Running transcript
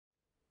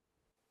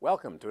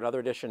Welcome to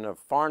another edition of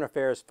Foreign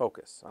Affairs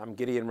Focus. I'm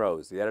Gideon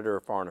Rose, the editor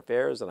of Foreign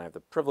Affairs, and I have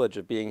the privilege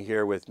of being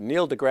here with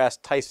Neil deGrasse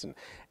Tyson,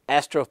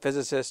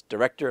 astrophysicist,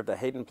 director of the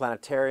Hayden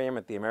Planetarium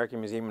at the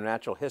American Museum of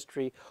Natural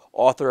History,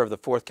 author of the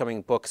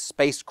forthcoming book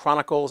Space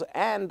Chronicles,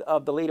 and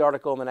of the lead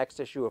article in the next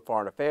issue of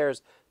Foreign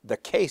Affairs, The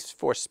Case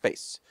for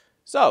Space.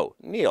 So,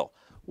 Neil,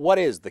 what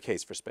is the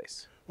case for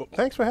space? Well,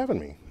 thanks for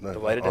having me.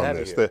 Delighted to have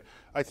you here.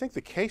 I think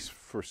the case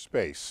for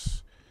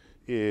space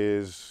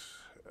is,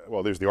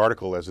 well, there's the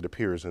article as it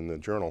appears in the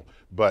journal,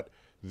 but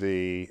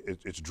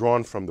it's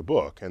drawn from the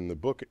book, and the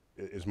book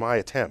is my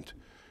attempt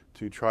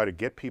to try to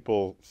get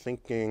people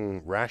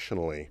thinking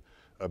rationally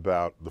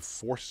about the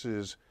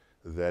forces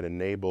that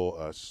enable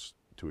us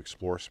to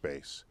explore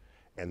space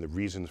and the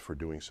reasons for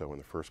doing so in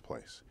the first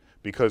place.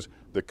 Because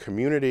the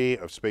community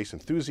of space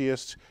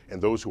enthusiasts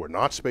and those who are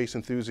not space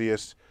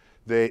enthusiasts,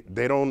 they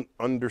don't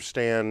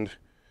understand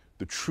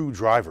the true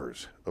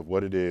drivers of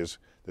what it is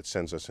that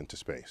sends us into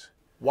space.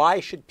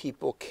 Why should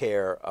people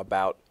care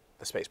about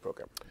the space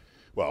program?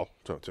 Well,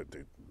 it's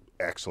an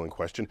excellent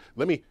question.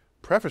 Let me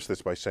preface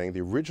this by saying the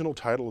original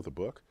title of the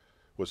book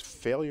was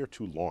Failure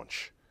to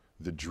Launch: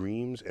 The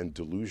Dreams and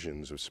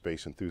Delusions of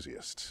Space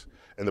Enthusiasts.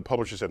 And the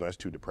publisher said, no, that's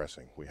too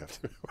depressing. We have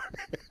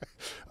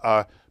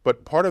to.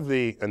 But part of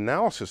the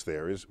analysis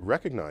there is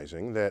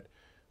recognizing that,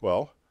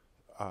 well,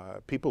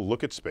 people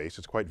look at space,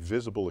 it's quite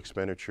visible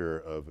expenditure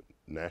of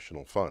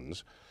national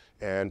funds.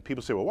 And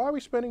people say, well, why are we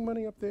spending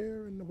money up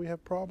there? And we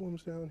have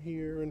problems down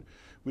here, and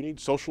we need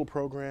social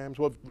programs.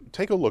 Well,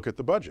 take a look at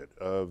the budget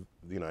of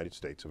the United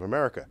States of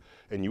America,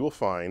 and you will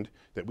find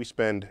that we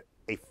spend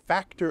a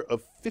factor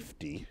of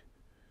 50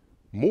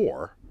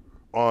 more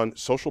on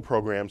social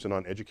programs and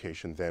on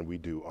education than we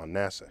do on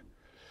NASA.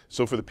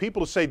 So for the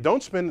people to say,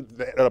 don't spend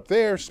that up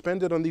there,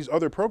 spend it on these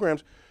other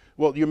programs,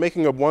 well, you're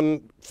making a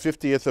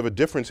 1/50th of a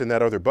difference in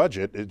that other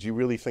budget. Do you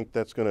really think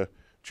that's going to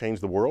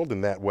change the world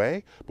in that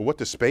way? But what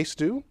does space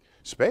do?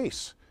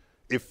 Space,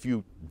 if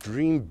you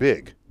dream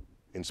big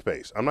in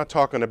space, I'm not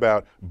talking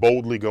about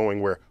boldly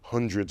going where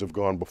hundreds have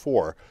gone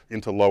before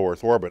into low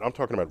Earth orbit. I'm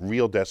talking about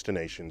real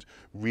destinations,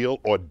 real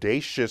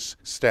audacious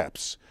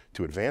steps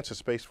to advance a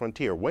space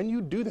frontier. When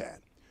you do that,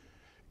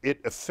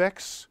 it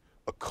affects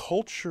a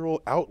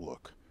cultural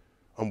outlook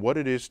on what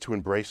it is to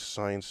embrace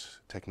science,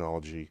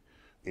 technology,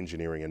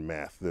 engineering, and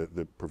math,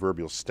 the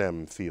proverbial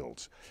STEM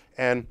fields.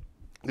 And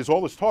there's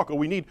all this talk, oh,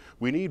 we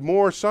need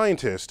more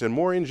scientists and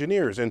more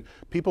engineers, and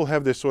people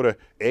have this sort of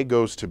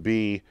egos to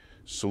be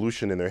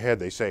solution in their head.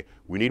 They say,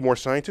 we need more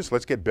scientists,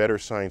 let's get better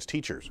science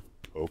teachers.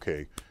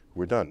 Okay,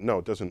 we're done. No,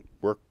 it doesn't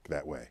work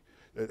that way.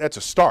 That's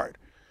a start.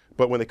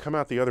 But when they come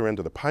out the other end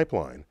of the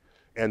pipeline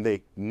and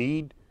they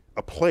need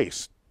a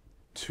place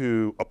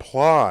to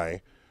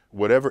apply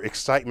whatever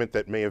excitement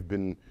that may have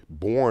been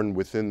born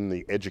within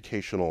the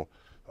educational,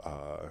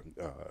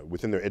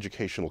 within their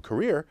educational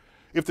career,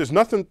 if there's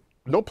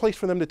no place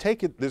for them to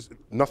take it,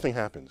 nothing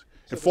happens.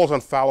 It falls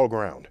on fallow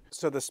ground.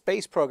 So the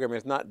space program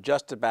is not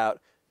just about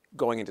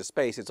going into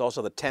space, it's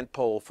also the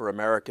tentpole for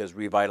America's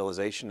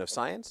revitalization of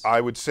science? I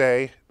would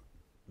say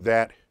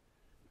that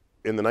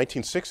in the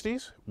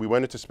 1960s, we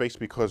went into space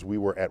because we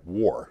were at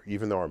war,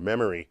 even though our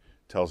memory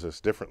tells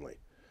us differently.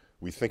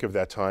 We think of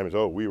that time as,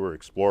 oh, we were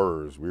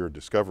explorers, we were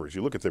discoverers.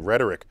 You look at the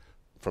rhetoric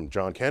from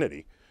John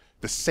Kennedy,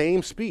 the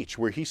same speech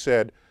where he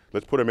said,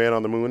 let's put a man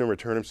on the moon and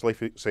return him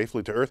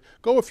safely to Earth.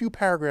 Go a few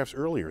paragraphs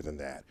earlier than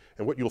that.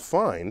 And what you'll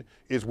find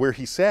is where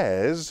he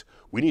says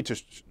we need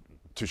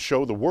to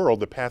show the world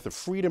the path of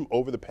freedom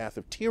over the path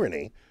of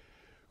tyranny,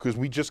 because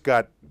we just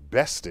got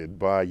bested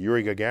by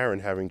Yuri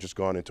Gagarin having just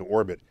gone into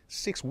orbit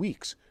 6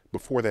 weeks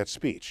before that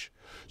speech.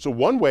 So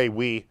one way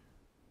we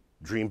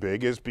dream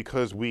big is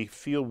because we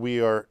feel we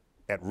are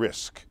at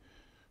risk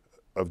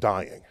of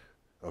dying.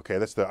 Okay,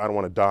 that's the I don't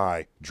want to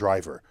die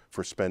driver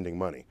for spending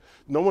money.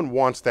 No one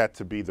wants that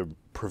to be the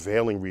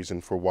prevailing reason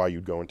for why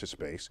you'd go into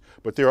space.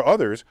 But there are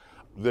others.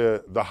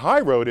 The high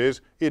road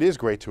is, it is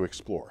great to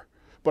explore.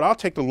 But I'll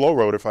take the low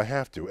road if I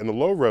have to. And the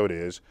low road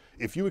is,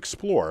 if you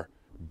explore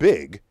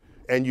big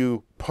and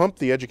you pump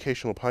the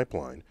educational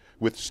pipeline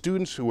with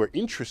students who are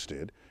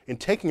interested in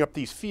taking up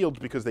these fields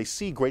because they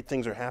see great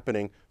things are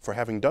happening for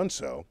having done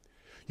so,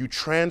 you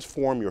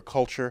transform your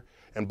culture,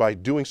 and by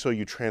doing so,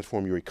 you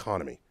transform your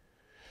economy.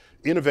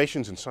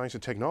 Innovations in science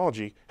and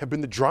technology have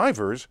been the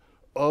drivers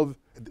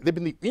they've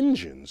been the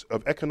engines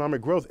of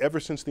economic growth ever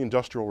since the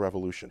Industrial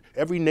Revolution.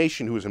 Every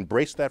nation who has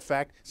embraced that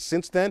fact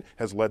since then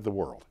has led the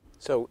world.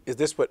 So is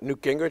this what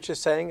Newt Gingrich is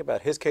saying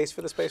about his case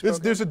for the space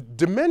program? There's a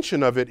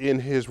dimension of it in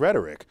his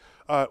rhetoric.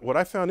 What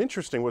I found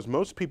interesting was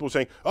most people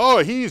saying,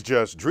 oh, he's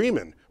just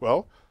dreaming.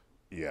 Well,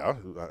 yeah,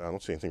 I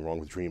don't see anything wrong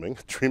with dreaming.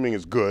 Dreaming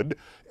is good.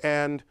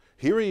 And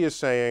here he is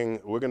saying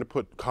we're going to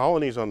put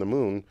colonies on the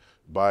moon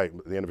by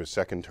the end of his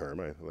second term.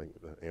 I think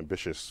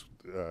ambitious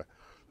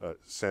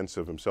sense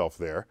of himself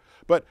there.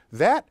 But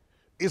that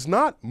is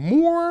not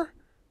more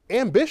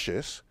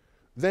ambitious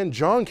than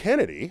John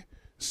Kennedy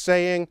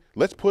saying,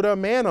 let's put a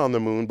man on the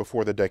moon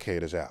before the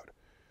decade is out.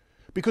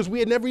 Because we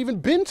had never even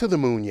been to the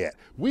moon yet.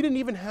 We didn't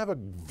even have a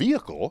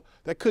vehicle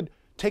that could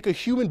take a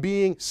human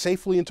being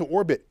safely into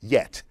orbit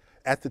yet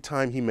at the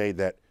time he made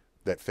that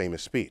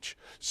famous speech.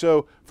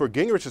 So for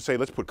Gingrich to say,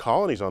 let's put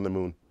colonies on the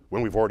moon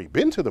when we've already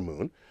been to the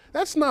moon,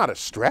 that's not a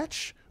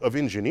stretch of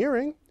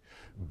engineering.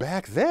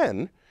 Back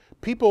then,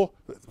 people,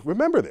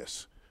 remember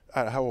this.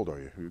 How old are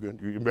you? Too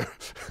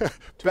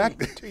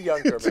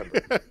young to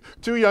remember.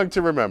 Too young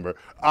to remember.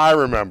 I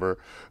remember.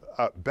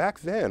 Back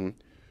then,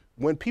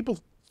 when people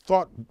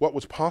thought what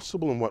was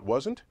possible and what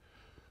wasn't,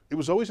 it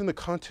was always in the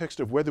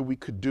context of whether we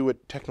could do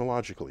it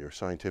technologically or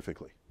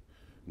scientifically.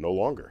 No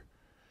longer.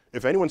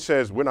 If anyone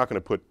says we're not going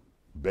to put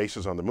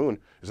bases on the moon,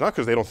 it's not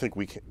because they don't think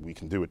we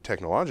can do it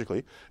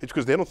technologically, it's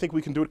because they don't think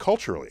we can do it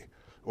culturally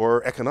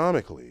or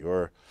economically,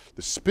 or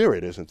the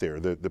spirit isn't there,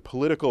 the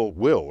political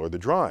will or the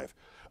drive.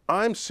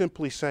 I'm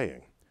simply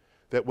saying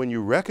that when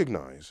you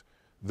recognize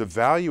the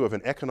value of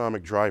an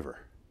economic driver,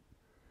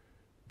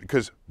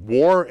 because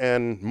war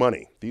and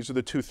money, these are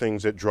the two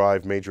things that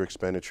drive major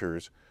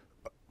expenditures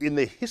in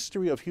the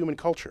history of human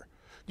culture.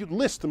 You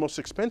list the most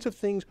expensive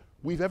things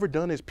we've ever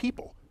done as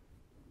people.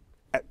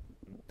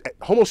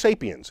 Homo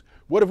sapiens,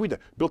 what have we done?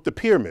 Built the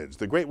pyramids,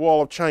 the Great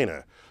Wall of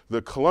China,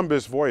 the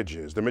Columbus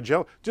voyages, the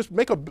Magellan, just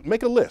make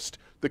a list.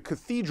 The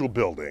cathedral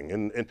building,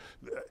 and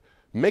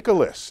make a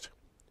list.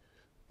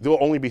 There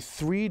will only be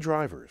 3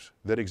 drivers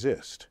that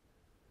exist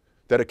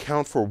that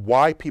account for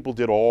why people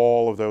did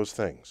all of those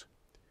things.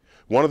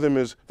 One of them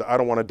is the I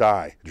don't want to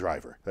die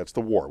driver. That's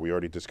the war. We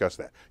already discussed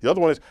that. The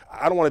other one is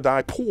I don't want to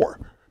die poor.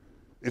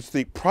 It's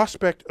the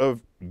prospect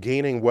of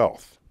gaining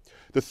wealth.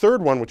 The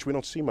third one, which we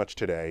don't see much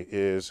today,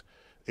 is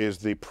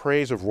the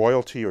praise of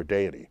royalty or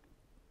deity.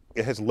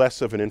 It has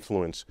less of an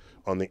influence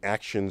on the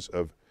actions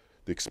of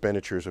the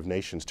expenditures of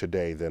nations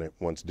today than it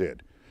once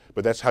did.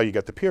 But that's how you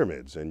get the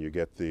pyramids and you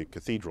get the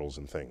cathedrals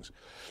and things.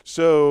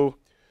 So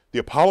the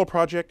Apollo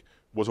project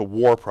was a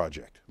war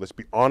project. Let's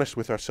be honest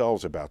with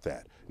ourselves about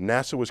that.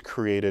 NASA was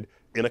created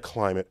in a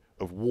climate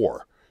of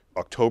war,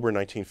 October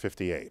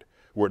 1958.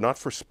 Were it not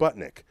for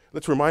Sputnik,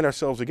 let's remind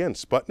ourselves again,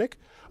 Sputnik?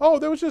 Oh,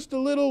 there was just a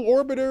little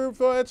orbiter,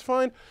 that's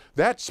fine.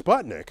 That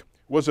Sputnik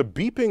was a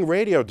beeping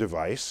radio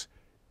device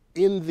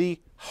in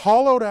the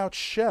hollowed out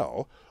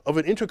shell of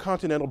an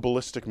intercontinental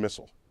ballistic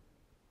missile.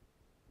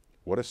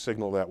 What a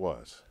signal that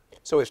was.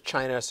 So is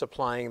China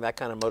supplying that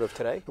kind of motive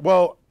today?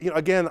 Well,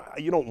 again,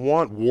 you don't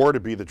want war to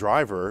be the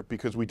driver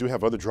because we do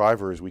have other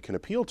drivers we can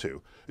appeal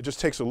to. It just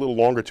takes a little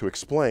longer to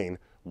explain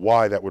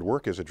why that would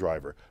work as a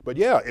driver. But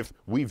yeah, if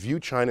we view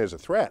China as a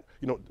threat,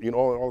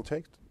 all it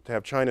takes to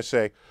have China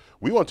say,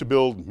 we want to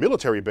build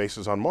military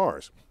bases on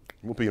Mars.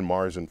 We'll be in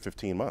Mars in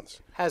 15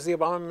 months. Has the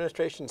Obama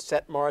administration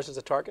set Mars as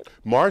a target?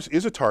 Mars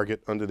is a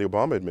target under the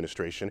Obama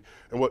administration.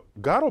 And what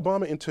got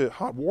Obama into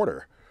hot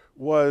water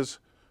was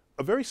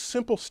a very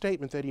simple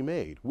statement that he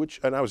made,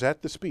 and I was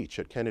at the speech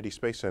at Kennedy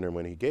Space Center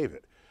when he gave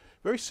it.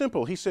 Very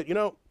simple. He said,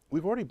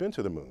 we've already been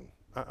to the moon.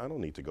 I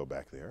don't need to go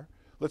back there.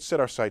 Let's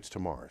set our sights to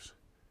Mars.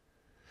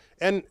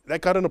 And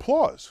that got an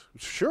applause,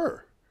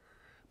 sure.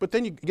 But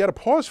then you got to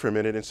pause for a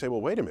minute and say,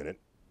 well, wait a minute.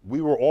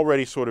 We were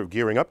already sort of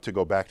gearing up to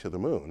go back to the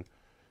moon.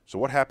 So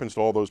what happens to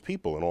all those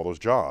people and all those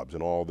jobs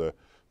and all the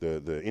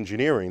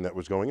engineering that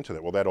was going into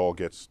that? Well, that all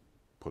gets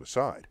put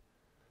aside.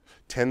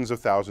 Tens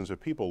of thousands of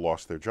people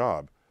lost their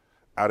job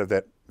out of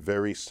that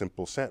very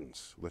simple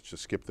sentence. Let's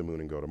just skip the moon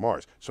and go to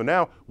Mars. So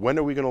now, when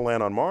are we going to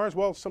land on Mars?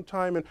 Well,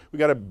 sometime, and we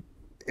got to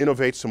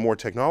innovate some more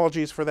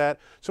technologies for that,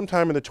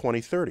 sometime in the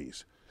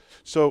 2030s.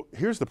 So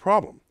here's the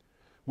problem.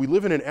 We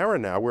live in an era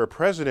now where a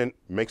president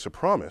makes a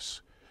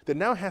promise that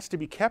now has to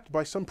be kept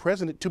by some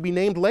president to be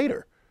named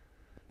later.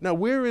 Now,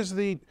 where is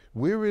the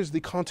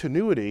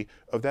continuity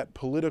of that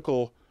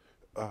political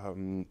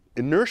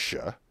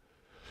inertia?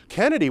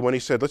 Kennedy, when he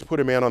said, let's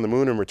put a man on the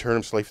moon and return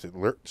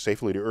him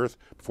safely to Earth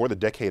before the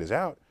decade is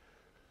out,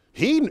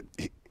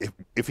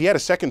 if he had a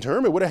second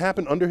term, it would have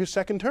happened under his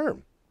second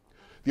term.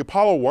 The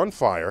Apollo 1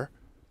 fire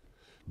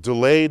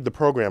delayed the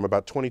program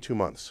about 22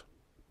 months.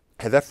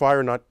 Had that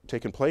fire not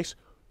taken place,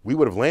 we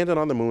would have landed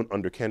on the moon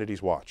under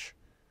Kennedy's watch.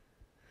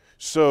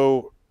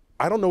 So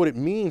I don't know what it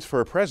means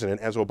for a president,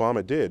 as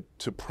Obama did,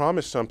 to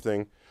promise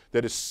something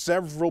that is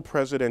several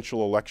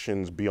presidential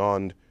elections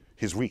beyond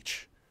his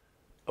reach.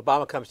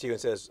 Obama comes to you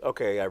and says,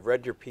 okay, I've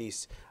read your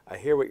piece, I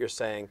hear what you're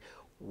saying,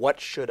 what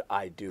should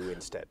I do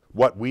instead?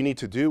 What we need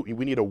to do,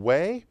 we need a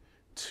way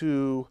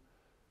to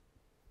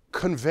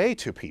convey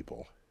to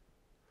people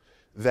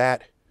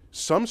that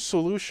some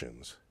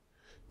solutions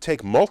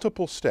take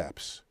multiple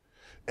steps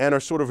and are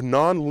sort of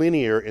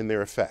non-linear in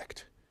their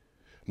effect.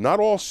 Not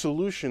all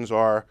solutions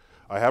are,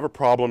 I have a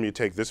problem, you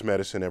take this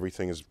medicine,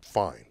 everything is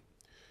fine.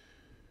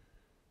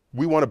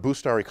 We want to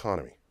boost our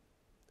economy.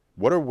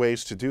 What are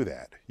ways to do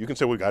that? You can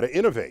say, we've got to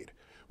innovate.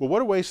 Well,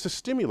 what are ways to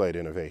stimulate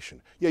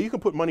innovation? Yeah, you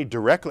can put money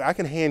directly. I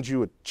can hand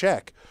you a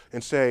check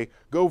and say,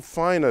 go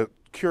find a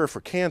cure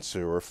for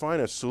cancer or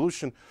find a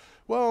solution.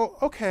 Well,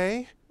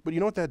 okay, but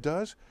you know what that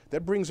does?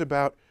 That brings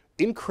about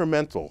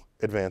incremental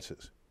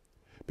advances.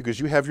 Because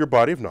you have your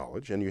body of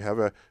knowledge and you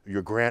have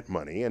your grant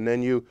money, and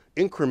then you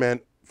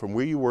increment from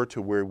where you were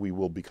to where we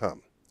will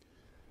become.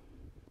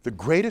 The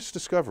greatest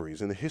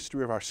discoveries in the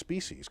history of our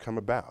species come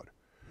about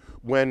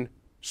when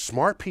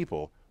smart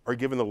people are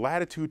given the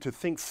latitude to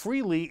think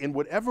freely in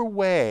whatever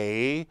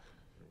way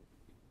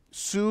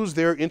soothes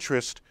their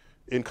interest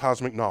in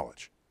cosmic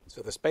knowledge.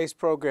 So the space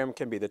program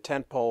can be the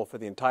tentpole for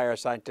the entire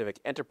scientific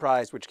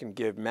enterprise, which can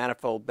give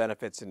manifold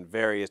benefits in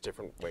various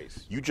different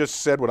ways. You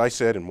just said what I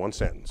said in one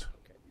sentence.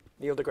 Okay.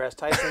 Neil deGrasse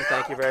Tyson,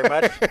 thank you very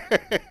much.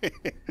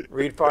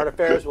 Read Foreign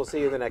Affairs. We'll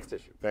see you in the next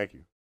issue. Thank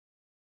you.